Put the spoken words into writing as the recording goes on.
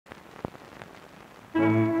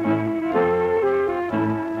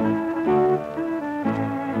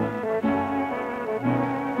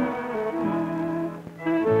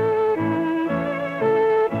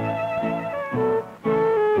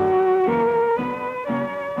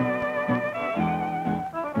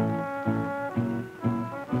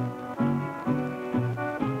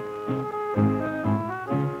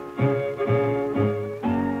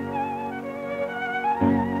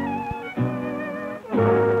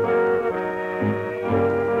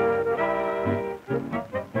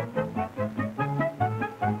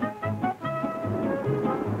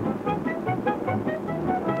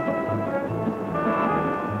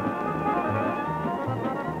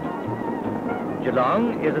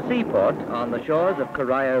Geelong is a seaport on the shores of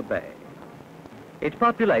Corio Bay. Its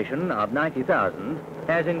population of 90,000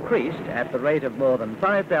 has increased at the rate of more than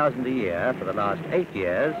 5,000 a year for the last 8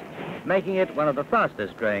 years, making it one of the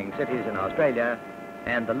fastest growing cities in Australia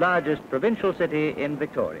and the largest provincial city in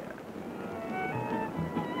Victoria.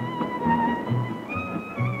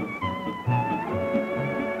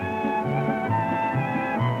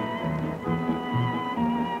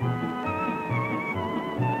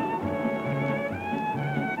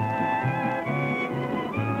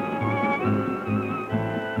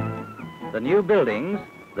 The new buildings,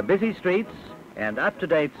 the busy streets, and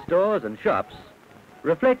up-to-date stores and shops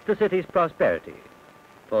reflect the city's prosperity,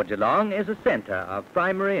 for Geelong is a centre of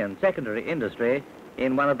primary and secondary industry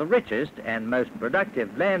in one of the richest and most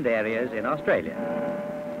productive land areas in Australia,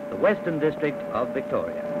 the Western District of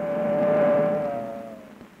Victoria.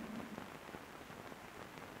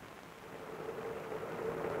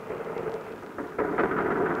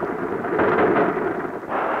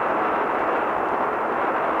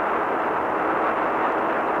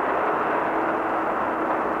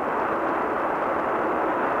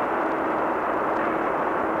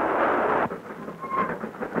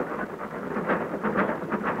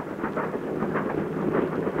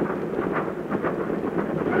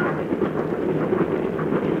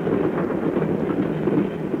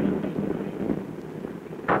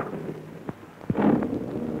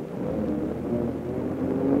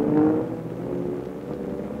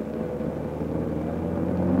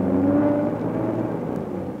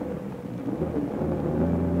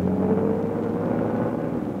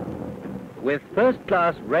 With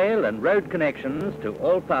first-class rail and road connections to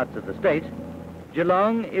all parts of the state,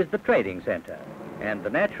 Geelong is the trading centre and the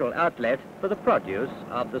natural outlet for the produce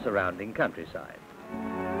of the surrounding countryside.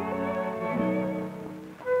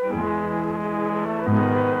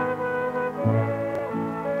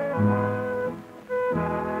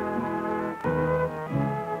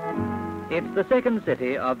 It's the second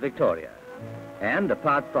city of Victoria, and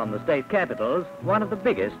apart from the state capitals, one of the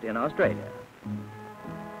biggest in Australia.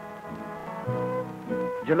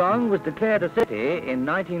 Geelong was declared a city in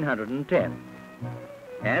 1910,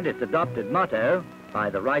 and its adopted motto, by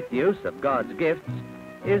the right use of God's gifts,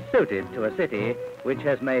 is suited to a city which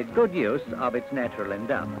has made good use of its natural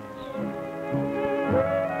endowments.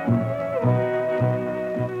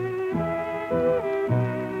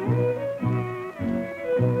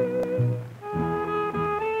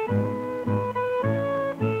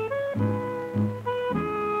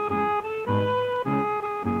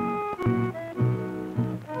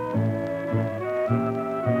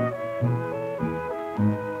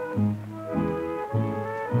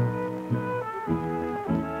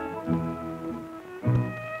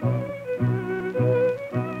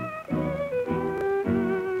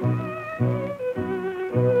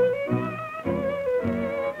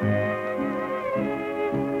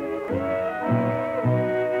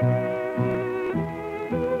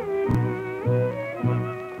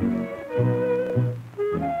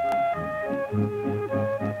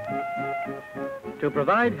 To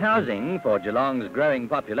provide housing for Geelong's growing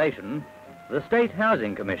population, the State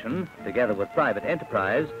Housing Commission, together with private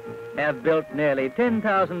enterprise, have built nearly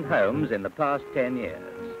 10,000 homes in the past 10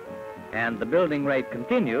 years. And the building rate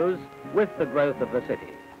continues with the growth of the city.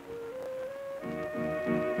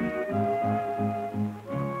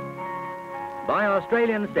 By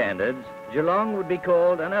Australian standards, Geelong would be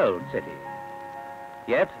called an old city.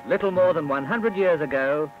 Yet, little more than 100 years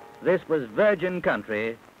ago, this was virgin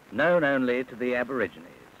country known only to the Aborigines.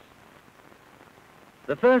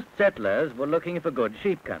 The first settlers were looking for good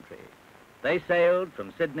sheep country. They sailed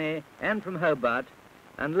from Sydney and from Hobart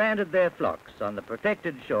and landed their flocks on the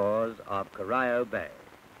protected shores of Corio Bay.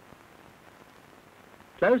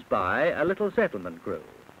 Close by, a little settlement grew,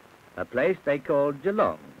 a place they called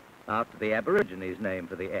Geelong, after the Aborigines' name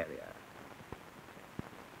for the area.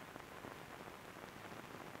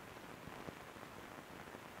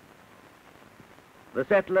 The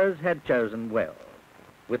settlers had chosen well.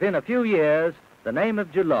 Within a few years, the name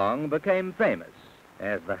of Geelong became famous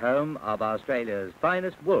as the home of Australia's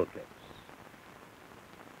finest wool clips.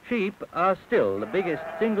 Sheep are still the biggest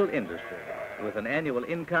single industry, with an annual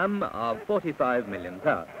income of £45 million.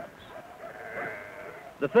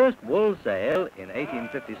 The first wool sale in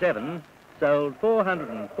 1857 sold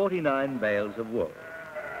 449 bales of wool.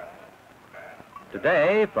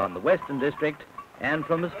 Today, from the Western District, and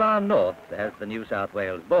from as far north as the New South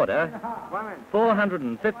Wales border,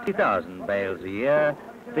 450,000 bales a year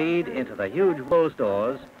feed into the huge wool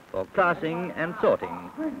stores for classing and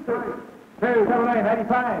sorting.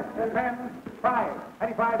 85, 10, 5,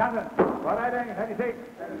 8500, 86,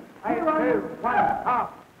 8, 2, 1,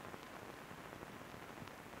 half.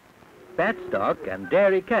 Fat stock and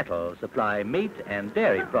dairy cattle supply meat and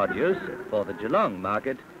dairy produce for the Geelong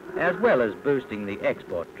market, as well as boosting the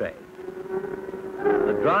export trade.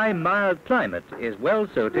 The dry, mild climate is well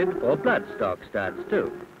suited for bloodstock studs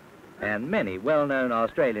too, and many well-known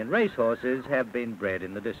Australian racehorses have been bred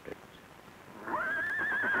in the district.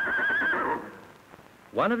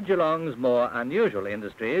 One of Geelong's more unusual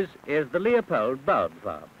industries is the Leopold bulb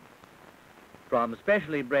farm. From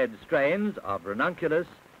specially bred strains of ranunculus,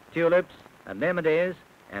 tulips, anemones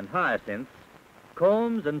and hyacinths,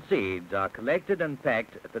 corms and seeds are collected and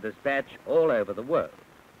packed for dispatch all over the world.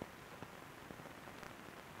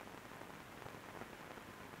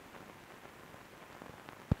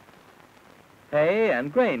 Hay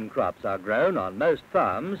and grain crops are grown on most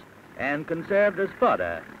farms and conserved as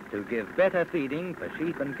fodder to give better feeding for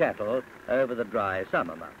sheep and cattle over the dry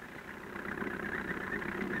summer months.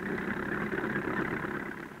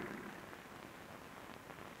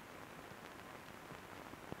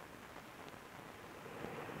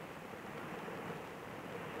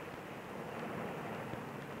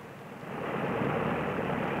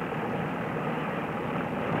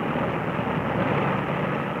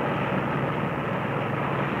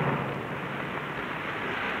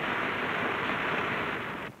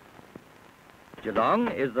 Geelong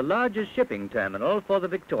is the largest shipping terminal for the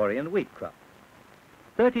Victorian wheat crop.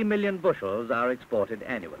 30 million bushels are exported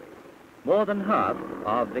annually, more than half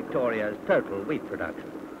of Victoria's total wheat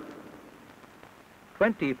production.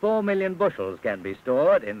 24 million bushels can be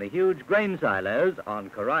stored in the huge grain silos on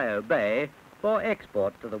Corio Bay for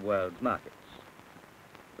export to the world's markets.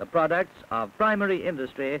 The products of primary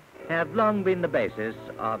industry have long been the basis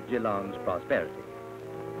of Geelong's prosperity.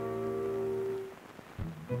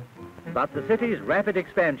 But the city's rapid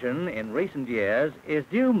expansion in recent years is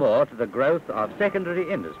due more to the growth of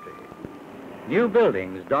secondary industry. New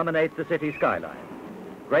buildings dominate the city skyline.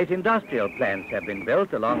 Great industrial plants have been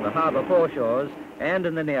built along the harbour foreshores and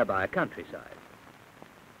in the nearby countryside.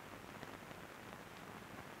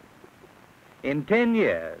 In 10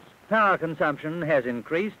 years, power consumption has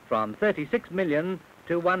increased from 36 million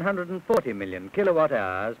to 140 million kilowatt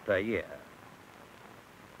hours per year.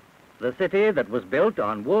 The city that was built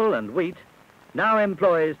on wool and wheat now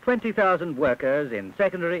employs 20,000 workers in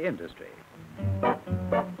secondary industry.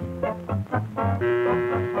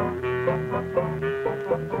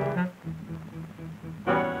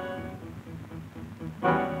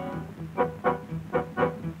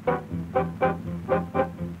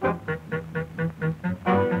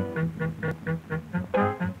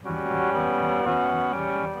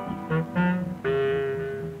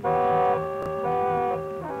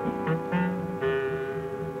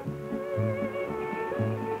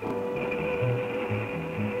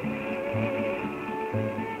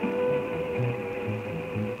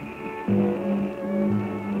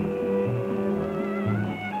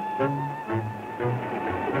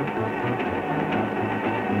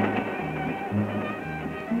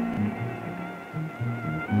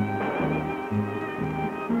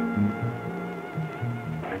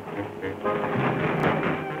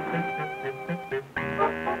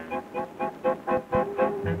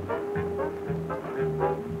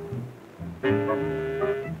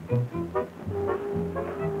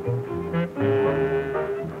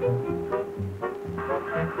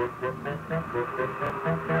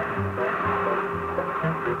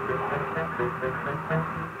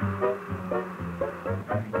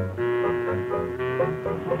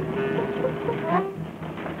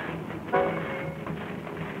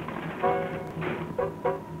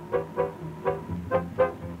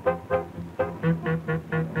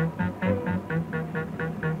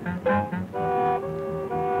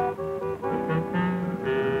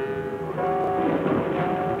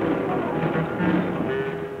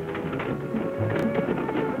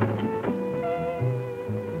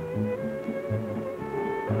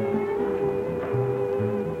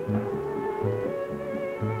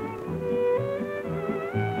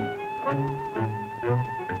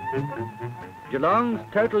 Geelong's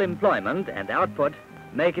total employment and output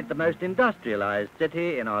make it the most industrialised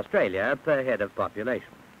city in Australia per head of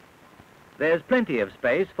population. There's plenty of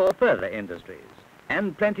space for further industries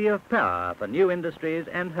and plenty of power for new industries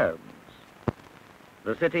and homes.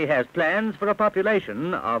 The city has plans for a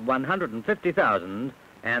population of 150,000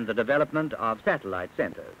 and the development of satellite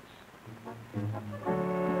centres.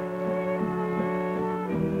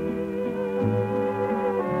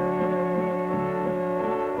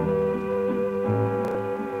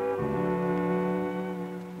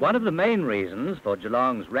 One of the main reasons for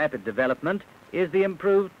Geelong's rapid development is the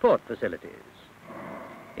improved port facilities.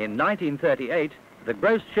 In 1938, the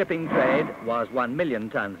gross shipping trade was 1 million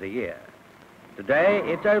tonnes a year. Today,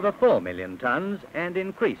 it's over 4 million tonnes and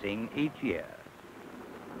increasing each year.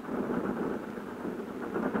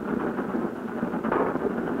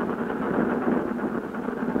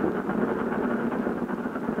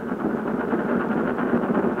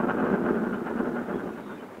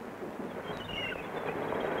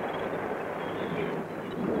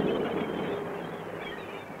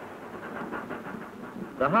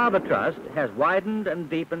 The Harbour Trust has widened and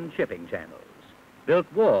deepened shipping channels, built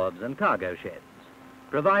wharves and cargo sheds,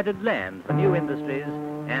 provided land for new industries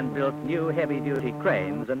and built new heavy-duty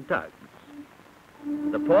cranes and tugs.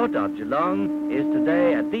 The port of Geelong is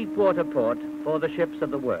today a deep-water port for the ships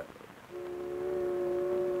of the world.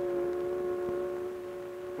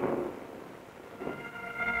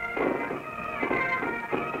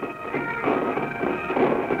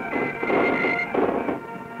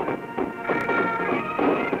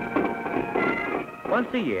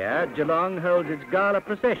 Once a year, Geelong holds its gala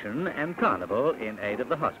procession and carnival in aid of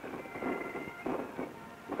the hospital.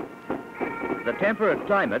 The temperate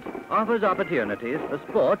climate offers opportunities for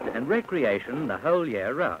sport and recreation the whole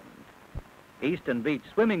year round. Eastern Beach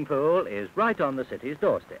Swimming Pool is right on the city's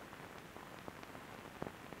doorstep.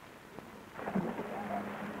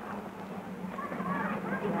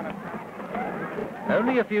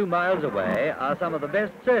 Only a few miles away are some of the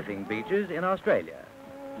best surfing beaches in Australia.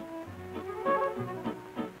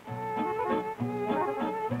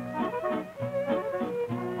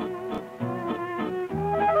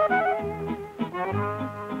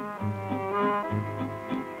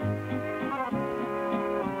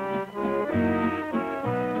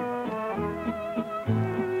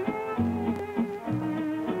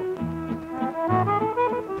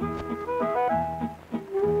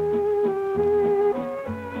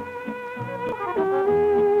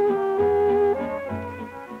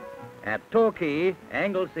 At Torquay,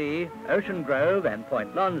 Anglesea, Ocean Grove and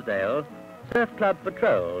Point Lonsdale, surf club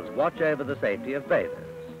patrols watch over the safety of bathers.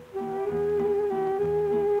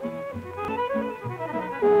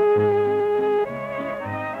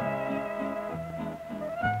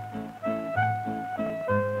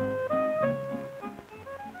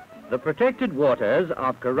 The protected waters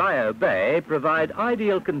of Corio Bay provide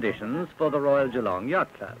ideal conditions for the Royal Geelong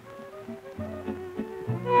Yacht Club.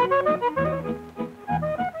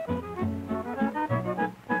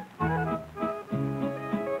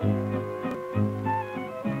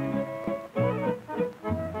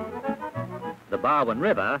 The Barwon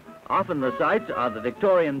River, often the site of the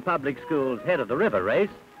Victorian Public School's Head of the River race,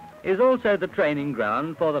 is also the training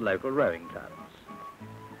ground for the local rowing clubs.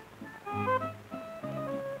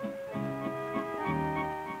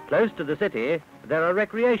 Close to the city, there are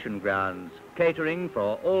recreation grounds catering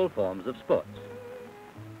for all forms of sports.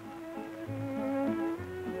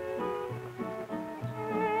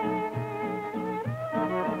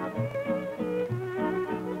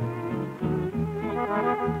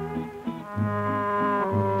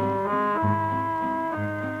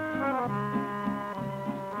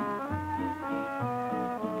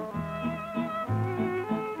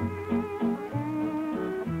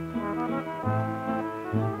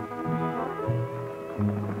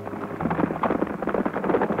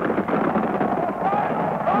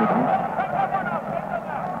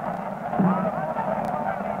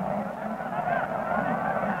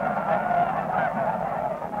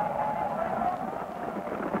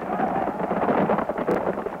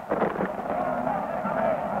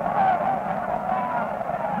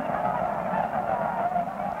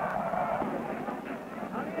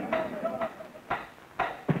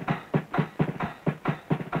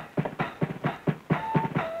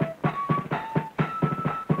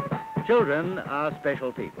 Children are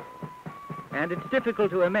special people, and it's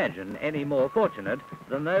difficult to imagine any more fortunate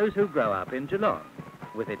than those who grow up in Geelong,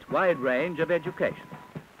 with its wide range of education,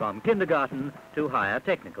 from kindergarten to higher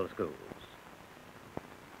technical schools.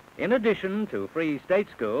 In addition to free state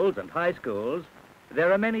schools and high schools,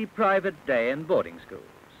 there are many private day and boarding schools.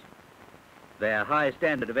 Their high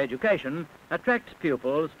standard of education attracts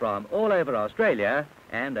pupils from all over Australia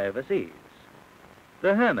and overseas.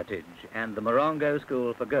 The Hermitage and the Morongo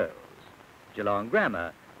School for Girls, Geelong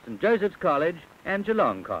Grammar, St Joseph's College and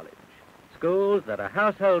Geelong College, schools that are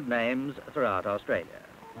household names throughout Australia.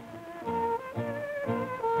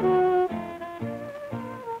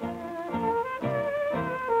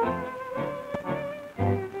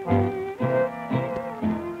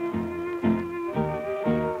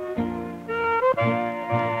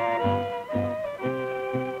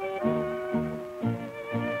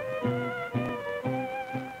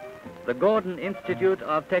 The Gordon Institute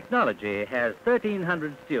of Technology has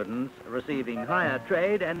 1,300 students receiving higher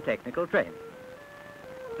trade and technical training.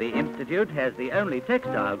 The institute has the only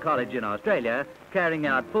textile college in Australia carrying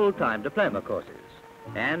out full-time diploma courses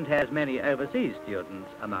and has many overseas students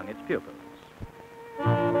among its pupils.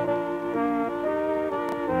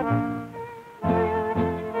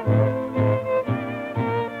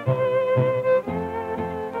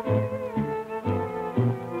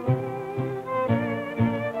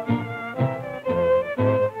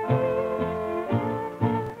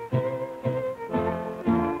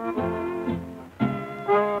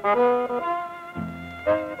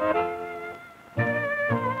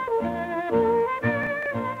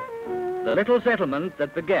 The little settlement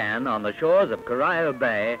that began on the shores of Corio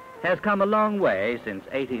Bay has come a long way since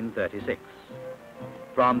 1836.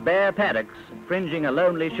 From bare paddocks fringing a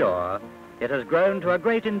lonely shore, it has grown to a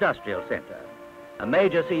great industrial centre, a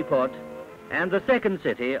major seaport, and the second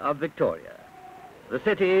city of Victoria, the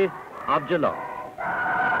city of Geelong.